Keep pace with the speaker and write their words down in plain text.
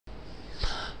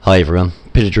Hi everyone,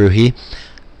 Peter Drew here.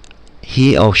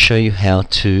 Here I'll show you how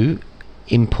to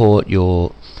import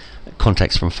your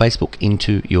contacts from Facebook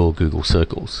into your Google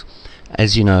Circles.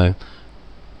 As you know,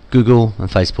 Google and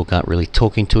Facebook aren't really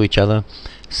talking to each other,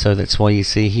 so that's why you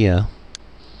see here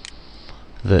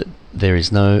that there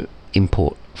is no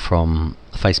import from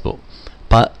Facebook.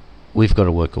 But we've got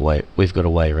a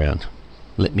way around.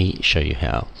 Let me show you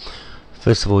how.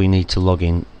 First of all, you need to log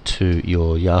in to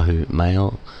your Yahoo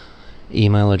Mail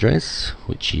email address,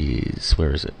 which is,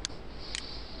 where is it?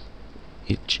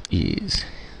 It is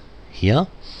here.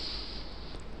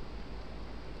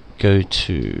 Go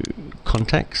to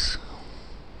contacts,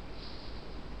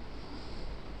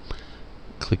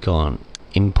 click on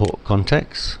import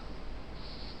contacts,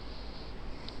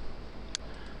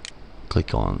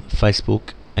 click on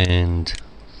Facebook and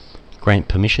grant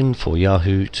permission for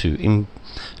Yahoo to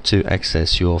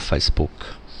access your Facebook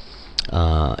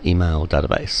email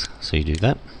database. So you do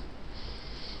that.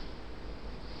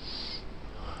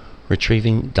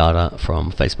 Retrieving data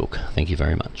from Facebook. Thank you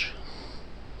very much.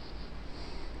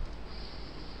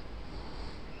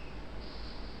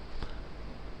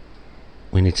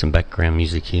 We need some background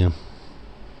music here.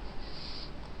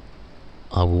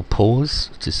 I will pause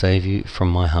to save you from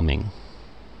my humming.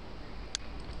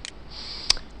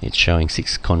 It's showing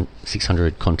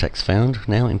 600 contacts found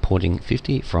now, importing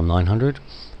 50 from 900,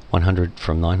 100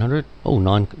 from 900,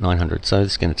 900, so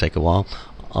it's going to take a while.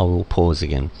 I will pause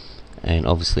again, and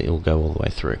obviously it will go all the way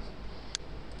through.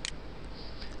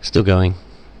 Still going.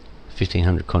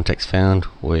 1500 contacts found.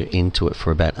 We're into it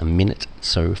for about a minute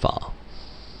so far.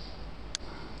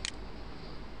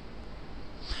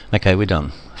 Okay, we're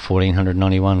done.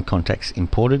 1491 contacts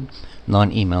imported,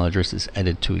 9 email addresses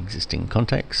added to existing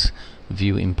contacts.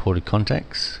 View imported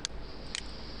contacts.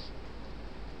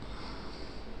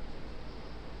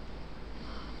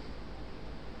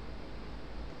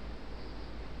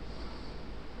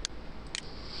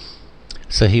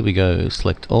 So here we go,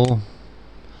 select all,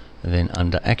 and then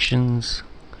under actions,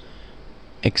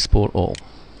 export all.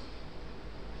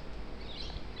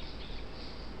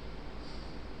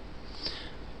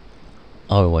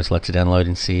 I always like to download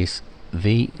in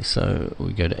CSV, so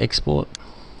we go to export,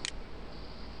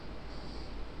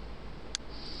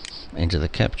 enter the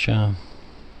captcha,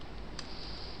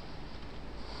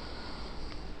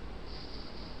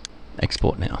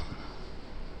 export now.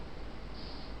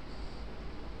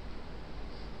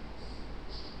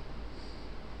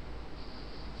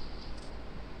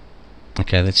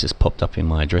 Okay, that's just popped up in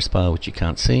my address bar, which you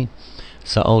can't see.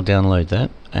 So I'll download that,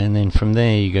 and then from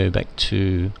there you go back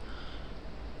to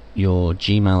your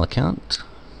Gmail account,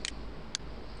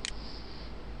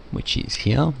 which is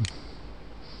here.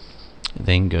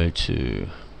 Then go to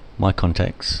My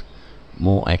Contacts,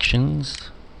 More Actions,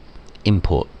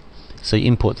 Import. So you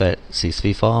import that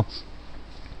CSV file,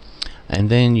 and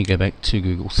then you go back to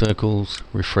Google Circles,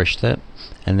 refresh that,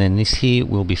 and then this here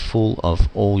will be full of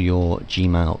all your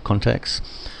Gmail contacts.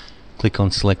 Click on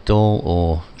Select All,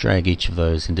 or drag each of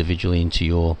those individually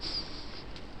into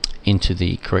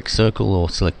the correct circle, or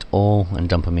select all and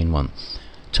dump them in one.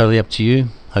 Totally up to you.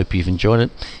 Hope you've enjoyed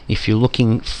it. If you're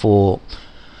looking for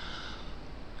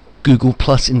Google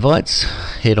Plus invites,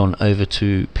 head on over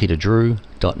to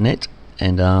peterdrew.net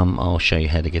and I'll show you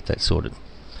how to get that sorted.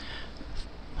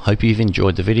 Hope you've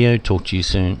enjoyed the video. Talk to you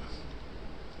soon.